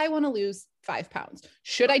because I want to lose 5 pounds.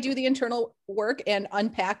 Should I do the internal work and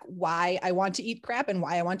unpack why I want to eat crap and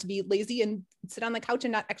why I want to be lazy and sit on the couch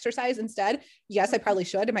and not exercise instead? Yes, I probably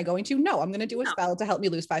should. Am I going to? No, I'm going to do a spell to help me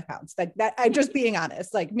lose 5 pounds. That I'm just being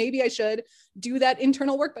honest. Like, maybe I should do that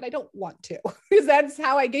internal work, but I don't want to, because that's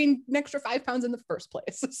how I gained an extra 5 pounds in the first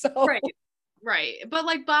place. So Right. But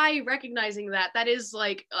like, by recognizing that is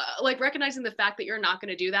like recognizing the fact that you're not going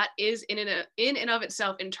to do that is in and of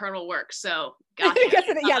itself internal work. So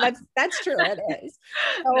yeah, that's true. It is.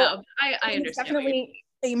 So, no, I understand. It's definitely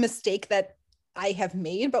a mistake that I have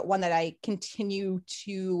made, but one that I continue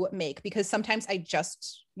to make, because sometimes I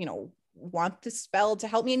just, you know, want the spell to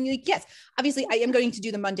help me. And like, yes, obviously I am going to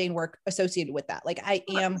do the mundane work associated with that. Like, I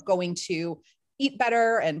am going to eat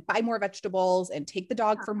better and buy more vegetables and take the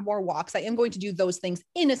dog for more walks. I am going to do those things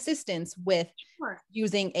in assistance with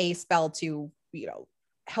using a spell to, you know,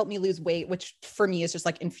 help me lose weight, which for me is just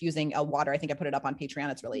like infusing a water. I think I put it up on Patreon.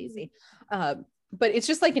 It's really easy. But it's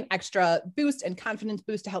just like an extra boost and confidence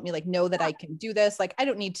boost to help me like know that I can do this. Like, I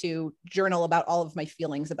don't need to journal about all of my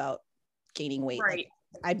feelings about gaining weight. Right.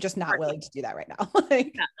 Like, I'm just not willing to do that right now.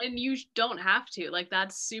 And you don't have to. Like,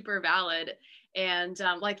 that's super valid. And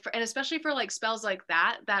and especially for like spells like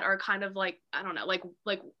that are kind of like, I don't know, like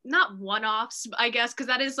not one-offs, I guess, because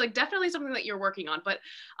that is like definitely something that you're working on, but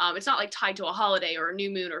it's not like tied to a holiday or a new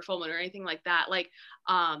moon or full moon or anything like that. Like,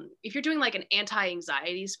 if you're doing like an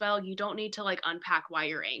anti-anxiety spell, you don't need to like unpack why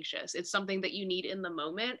you're anxious. It's something that you need in the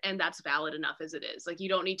moment, and that's valid enough as it is. Like, you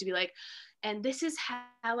don't need to be like, and this is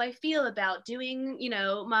how I feel about doing, you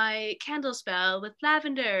know, my candle spell with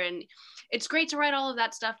lavender. And it's great to write all of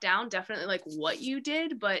that stuff down, definitely like what you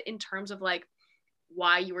did, but in terms of like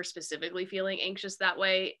why you were specifically feeling anxious that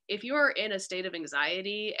way, if you're in a state of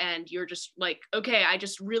anxiety and you're just like, okay, I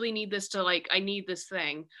just really need this to like, I need this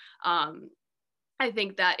thing, I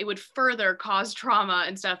think that it would further cause trauma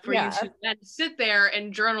and stuff for you to then sit there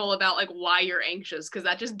and journal about like why you're anxious, because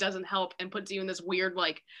that just doesn't help and puts you in this weird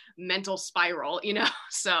like mental spiral, you know?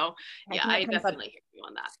 So yeah, I definitely hear you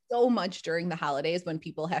on that. So much during the holidays when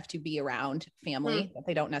people have to be around family that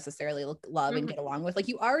they don't necessarily love and get along with. Like,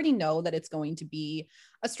 you already know that it's going to be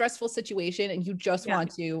a stressful situation, and you just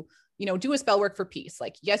want to, you know, do a spell work for peace.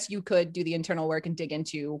 Like, yes, you could do the internal work and dig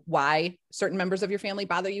into why certain members of your family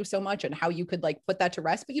bother you so much and how you could like put that to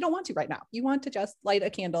rest, but you don't want to right now. You want to just light a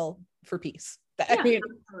candle for peace. I mean,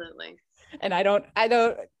 absolutely. And I don't,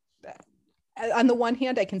 on the one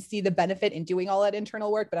hand, I can see the benefit in doing all that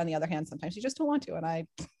internal work, but on the other hand, sometimes you just don't want to. And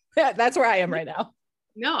that's where I am right now.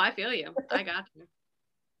 No, I feel you. I got you.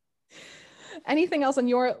 Anything else on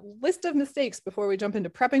your list of mistakes before we jump into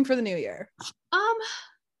prepping for the new year?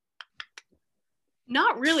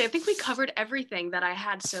 Not really. I think we covered everything that I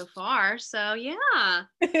had so far. So yeah.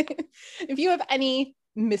 If you have any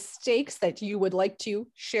mistakes that you would like to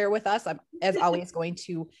share with us, I'm as always going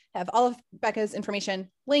to have all of Becca's information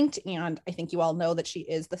linked, and I think you all know that she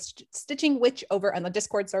is the stitching witch over on the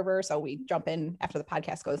Discord server, so we jump in after the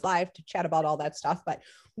podcast goes live to chat about all that stuff. But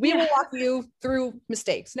we will walk you through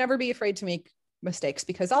mistakes. Never be afraid to make mistakes,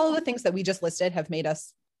 because all of the things that we just listed have made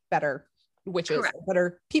us better witches,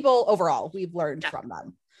 better people overall. We've learned from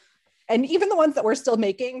them. And even the ones that we're still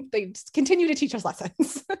making, they continue to teach us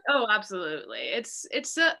lessons. Oh, absolutely.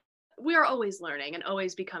 We are always learning and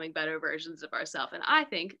always becoming better versions of ourselves. And I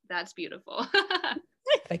think that's beautiful. I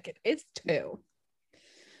think it is too.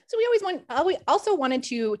 So we also wanted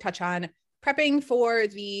to touch on prepping for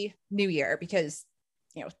the new year, because,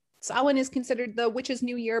 you know, Samhain is considered the witch's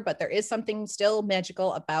new year, but there is something still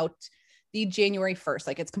magical about the January 1st.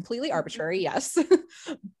 Like, it's completely arbitrary, yes,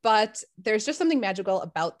 but there's just something magical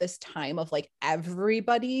about this time of like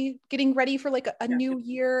everybody getting ready for like a new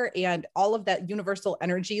year and all of that universal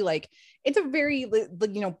energy. Like, it's a very,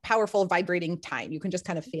 you know, powerful, vibrating time. You can just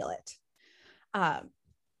kind of feel it.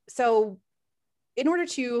 So in order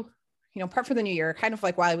to, you know, prep for the new year, kind of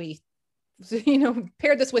like why we, you know,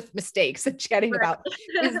 paired this with mistakes and chatting about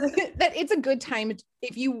is that it's a good time,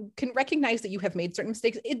 if you can recognize that you have made certain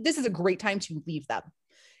mistakes, this is a great time to leave them.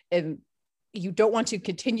 And you don't want to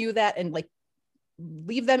continue that and like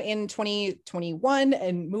leave them in 2021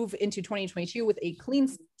 and move into 2022 with a clean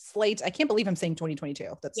slate. I can't believe I'm saying 2022.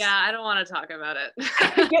 I don't want to talk about it.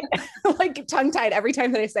 I get like tongue tied every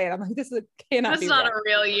time that I say it. I'm like, that's not a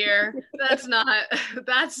real year. That's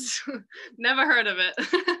never heard of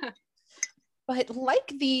it. But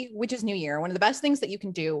like the witch's new year, one of the best things that you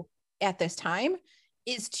can do at this time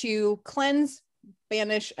is to cleanse,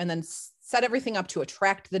 banish, and then set everything up to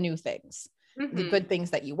attract the new things, the good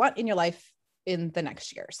things that you want in your life in the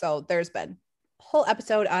next year. So there's been a whole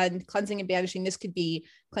episode on cleansing and banishing. This could be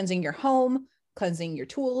cleansing your home, cleansing your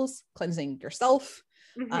tools, cleansing yourself,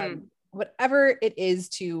 whatever it is,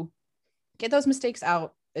 to get those mistakes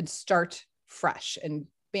out and start fresh and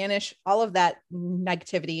banish all of that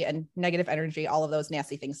negativity and negative energy, all of those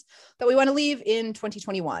nasty things that we want to leave in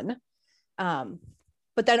 2021.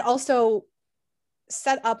 But then also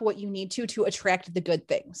set up what you need to attract the good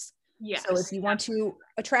things. Yes. So if you want to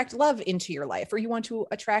attract love into your life, or you want to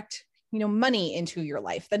attract, you know, money into your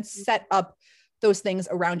life, then set up those things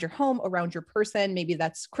around your home, around your person. Maybe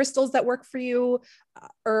that's crystals that work for you,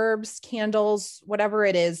 herbs, candles, whatever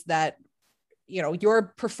it is that, you know,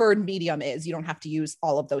 your preferred medium is. You don't have to use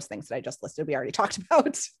all of those things that I just listed. We already talked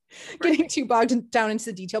about getting too bogged down into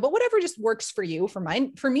the detail, but whatever just works for you. For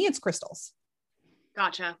me, it's crystals.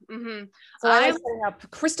 Gotcha. So I like setting up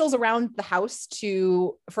crystals around the house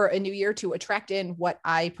for a new year to attract in what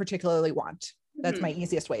I particularly want. That's my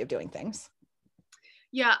easiest way of doing things.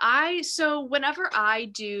 Yeah, so whenever I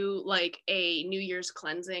do like a New Year's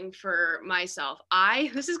cleansing for myself,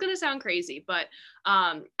 this is going to sound crazy, but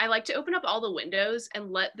I like to open up all the windows and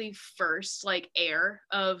let the first like air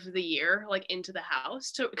of the year like into the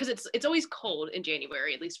house, because it's always cold in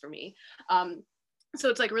January, at least for me. So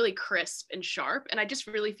it's like really crisp and sharp. And I just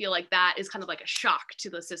really feel like that is kind of like a shock to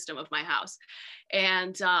the system of my house.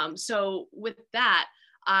 And so with that,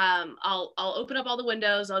 I'll open up all the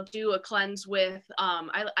windows. I'll do a cleanse with,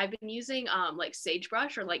 I've been using like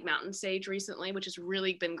sagebrush or like mountain sage recently, which has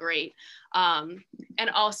really been great. And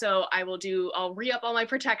also I'll re-up all my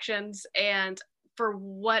protections, and for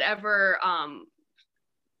whatever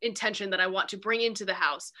intention that I want to bring into the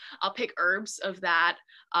house, I'll pick herbs of that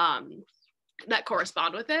that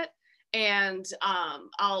correspond with it, and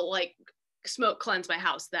I'll like smoke cleanse my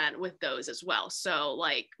house then with those as well. So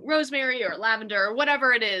like rosemary or lavender or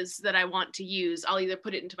whatever it is that I want to use, I'll either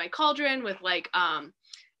put it into my cauldron with like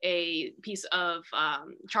a piece of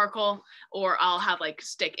charcoal, or I'll have like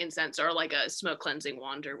stick incense or like a smoke cleansing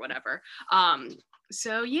wand or whatever.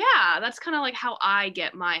 So yeah, that's kind of like how I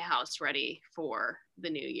get my house ready for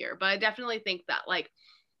the new year. But I definitely think that like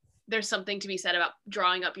there's something to be said about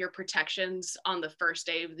drawing up your protections on the first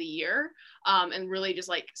day of the year, and really just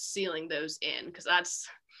like sealing those in, because that's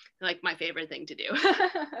like my favorite thing to do.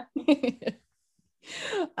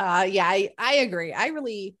 Yeah, I agree. I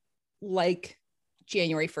really like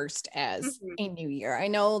January 1st as a new year. I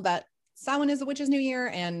know that Samhain is a witch's new year,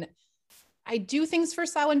 and I do things for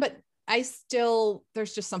Samhain, but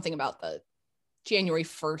there's just something about the January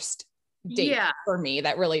 1st date for me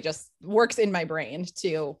that really just works in my brain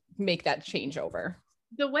to make that changeover.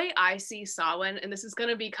 The way I see Samhain, and this is going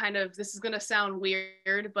to be this is going to sound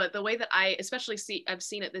weird, but the way that I've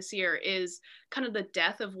seen it this year is kind of the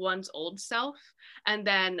death of one's old self. And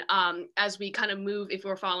then as we kind of move, if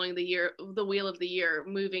we're following the wheel of the year,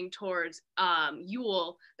 moving towards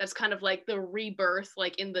Yule, that's kind of like the rebirth,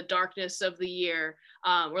 like in the darkness of the year,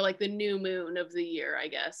 or like the new moon of the year, I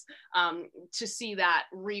guess, to see that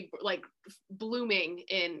blooming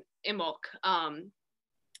in Imbolc.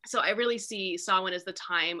 So I really see Samhain as the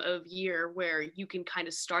time of year where you can kind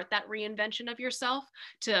of start that reinvention of yourself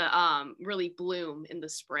to really bloom in the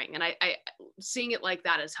spring. And I seeing it like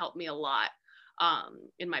that has helped me a lot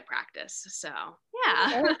in my practice. So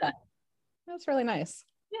yeah. That's really nice.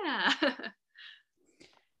 Yeah.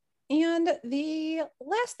 And the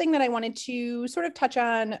last thing that I wanted to sort of touch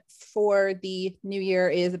on for the new year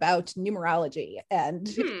is about numerology and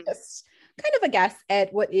just kind of a guess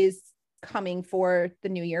at what is coming for the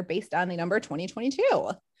new year based on the number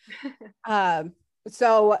 2022.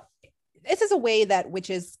 So this is a way that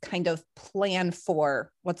witches kind of plan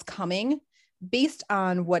for what's coming based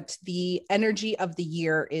on what the energy of the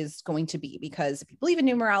year is going to be. Because if you believe in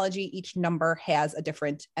numerology, each number has a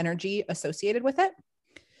different energy associated with it.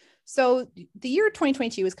 So the year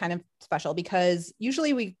 2022 is kind of special because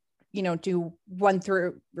usually we, do 0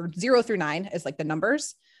 through 9 as like the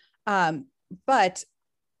numbers. But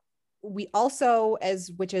we also, as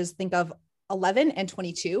witches, think of 11 and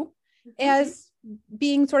 22 as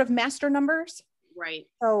being sort of master numbers. Right.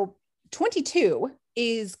 So 22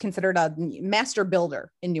 is considered a master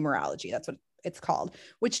builder in numerology. That's what it's called,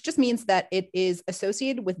 which just means that it is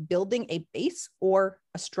associated with building a base or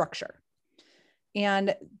a structure.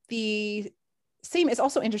 And the same is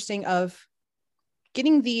also interesting of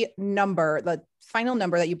getting the final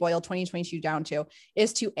number that you boil 2022 down to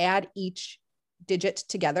is to add each digit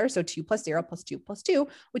together. So 2 plus 0 plus 2 plus 2,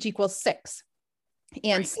 which equals 6.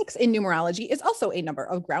 And 6 in numerology is also a number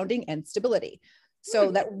of grounding and stability.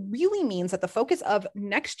 So that really means that the focus of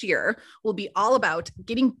next year will be all about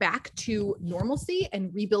getting back to normalcy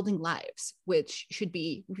and rebuilding lives, which should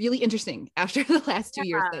be really interesting after the last 2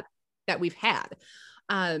 years that we've had.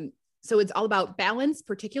 So it's all about balance,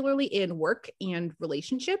 particularly in work and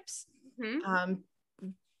relationships,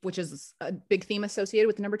 which is a big theme associated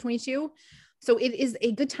with the number 22. So it is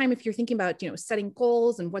a good time if you're thinking about, setting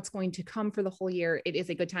goals and what's going to come for the whole year. It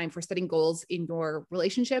is a good time for setting goals in your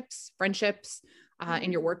relationships, friendships,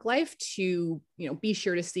 in your work life to, be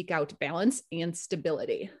sure to seek out balance and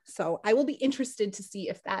stability. So I will be interested to see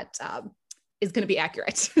if that is going to be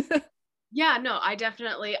accurate. Yeah, no,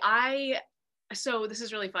 so this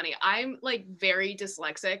is really funny. I'm like very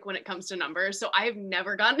dyslexic when it comes to numbers. So I've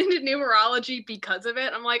never gotten into numerology because of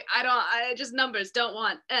it. I'm like, I just numbers don't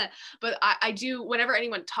want, but I do, whenever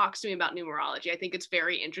anyone talks to me about numerology, I think it's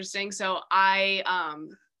very interesting. So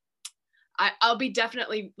I'll be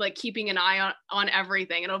definitely like keeping an eye on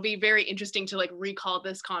everything. And it'll be very interesting to like recall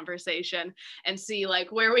this conversation and see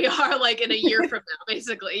like where we are like in a year from now,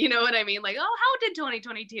 basically, you know what I mean? Like, oh, how did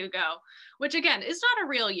 2022 go? Which again, is not a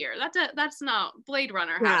real year. That's not Blade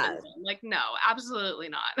Runner. Yeah. Like, no, absolutely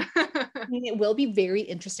not. I mean, it will be very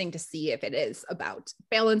interesting to see if it is about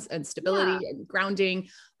balance and stability and grounding.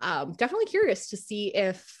 Definitely curious to see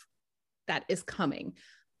if that is coming.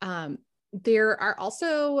 There are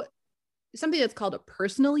also something that's called a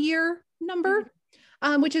personal year number,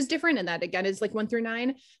 which is different. And that again is like 1 through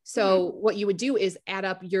 9. So what you would do is add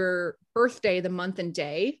up your birthday, the month and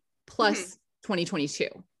day plus 2022.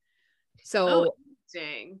 So,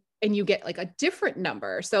 and you get like a different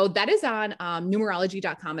number. So that is on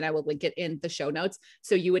numerology.com, and I will link it in the show notes.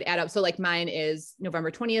 So you would add up. So like mine is November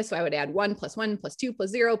 20th. So I would add 1 plus 1 plus 2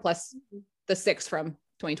 plus 0 plus the 6 from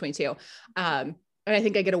 2022. And I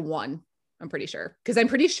think I get a 1. I'm pretty sure, because I'm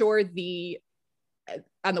pretty sure on the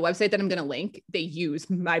website that I'm going to link, they use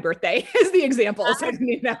my birthday as the example. So I didn't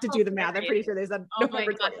even have to do the math. I'm pretty sure they said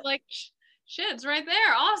November 20th. Like shit's right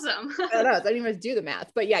there. Awesome. I don't even have to do the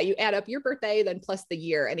math, but yeah, you add up your birthday, then plus the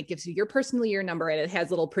year, and it gives you your personal year number. And it has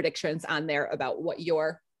little predictions on there about what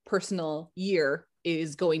your personal year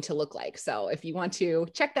is going to look like. So if you want to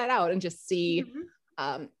check that out and just see,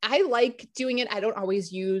 I like doing it. I don't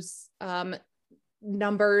always use,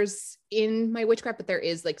 numbers in my witchcraft, but there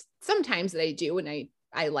is like sometimes that I do, and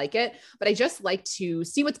I like it, but I just like to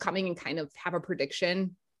see what's coming and kind of have a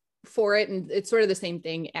prediction for it. And it's sort of the same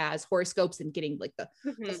thing as horoscopes and getting like the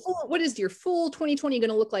full, what is your full 2020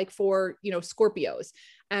 going to look like for, Scorpios.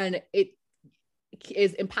 And it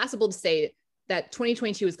is impossible to say that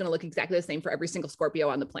 2022 is going to look exactly the same for every single Scorpio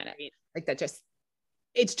on the planet. Like that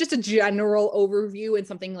it's just a general overview and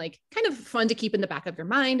something like kind of fun to keep in the back of your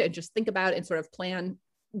mind and just think about and sort of plan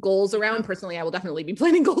goals around. Personally, I will definitely be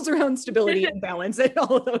planning goals around stability and balance and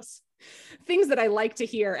all of those things that I like to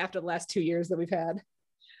hear after the last 2 years that we've had.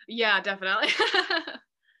 Yeah, definitely.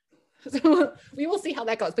 So we will see how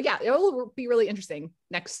that goes. But yeah, it will be really interesting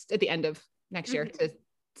at the end of next year to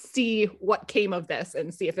see what came of this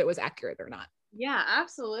and see if it was accurate or not. Yeah,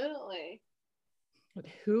 absolutely. But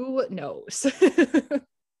who knows?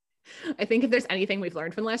 I think if there's anything we've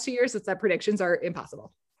learned from the last 2 years, it's that predictions are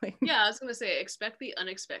impossible. Yeah, I was going to say, expect the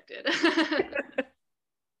unexpected.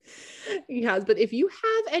 Yes, but if you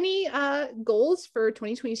have any goals for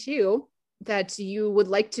 2022 that you would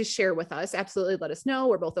like to share with us, absolutely let us know.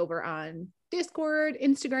 We're both over on Discord,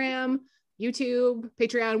 Instagram, YouTube,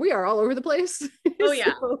 Patreon. We are all over the place. Oh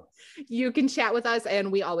yeah. So you can chat with us,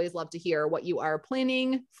 and we always love to hear what you are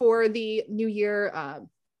planning for the new year,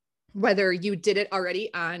 whether you did it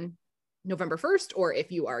already on November 1st or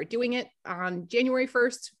if you are doing it on January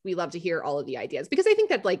 1st. We love to hear all of the ideas, because I think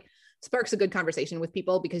that like sparks a good conversation with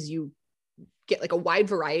people, because you get like a wide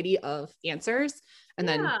variety of answers and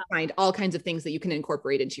then find all kinds of things that you can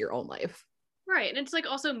incorporate into your own life. Right. And it's like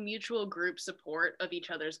also mutual group support of each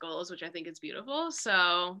other's goals, which I think is beautiful.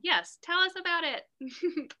 So yes, tell us about it.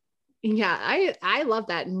 Yeah, I love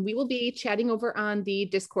that. And we will be chatting over on the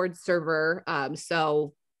Discord server.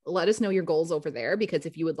 So let us know your goals over there, because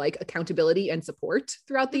if you would like accountability and support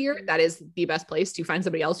throughout the year, that is the best place to find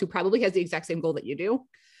somebody else who probably has the exact same goal that you do.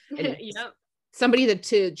 And yep. Somebody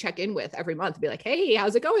to check in with every month, be like, hey,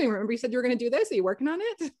 how's it going? Remember you said you were going to do this? Are you working on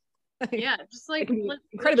it? Yeah, just like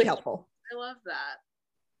incredibly helpful. I love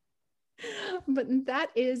that. But that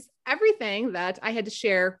is everything that I had to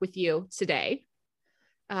share with you today.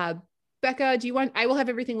 Becca, I will have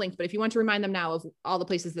everything linked, but if you want to remind them now of all the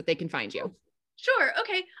places that they can find you. Sure.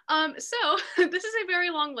 Okay. So this is a very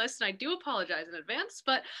long list, and I do apologize in advance,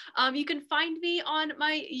 but you can find me on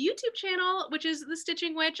my YouTube channel, which is The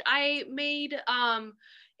Stitching Witch. I made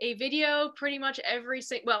a video pretty much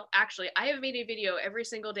actually, I have made a video every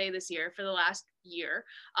single day this year for the last year.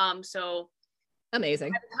 So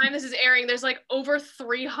amazing. By the time this is airing, there's like over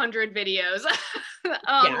 300 videos.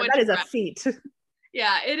 That is a feat.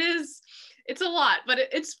 Yeah, it is. It's a lot, but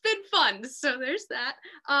it's been fun. So there's that.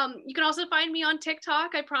 You can also find me on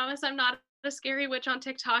TikTok. I promise I'm not a scary witch on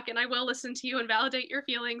TikTok, and I will listen to you and validate your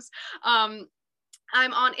feelings. I'm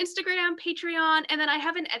on Instagram, Patreon, and then I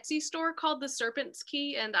have an Etsy store called The Serpent's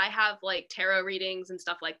Key, and I have like tarot readings and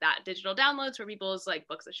stuff like that, digital downloads for people's like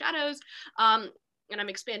books of shadows. And I'm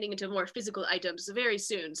expanding into more physical items very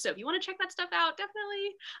soon. So if you want to check that stuff out,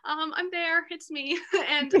 definitely, I'm there. It's me.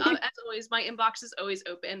 And as always, my inbox is always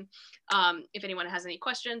open. If anyone has any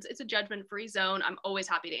questions, it's a judgment-free zone. I'm always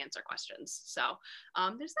happy to answer questions. So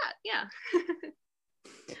there's that. Yeah.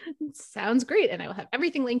 Sounds great. And I will have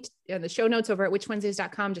everything linked in the show notes over at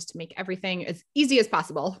witchwednesdays.com, just to make everything as easy as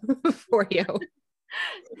possible for you.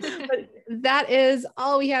 But that is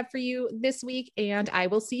all we have for you this week, and I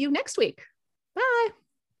will see you next week. Bye.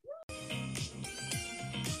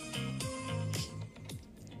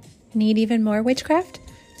 Need even more witchcraft?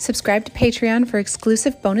 Subscribe to Patreon for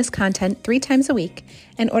exclusive bonus content 3 times a week,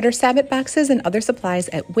 and order Sabbath boxes and other supplies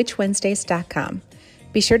at witchwednesdays.com.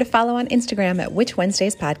 Be sure to follow on Instagram at Witch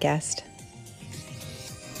Wednesdays Podcast.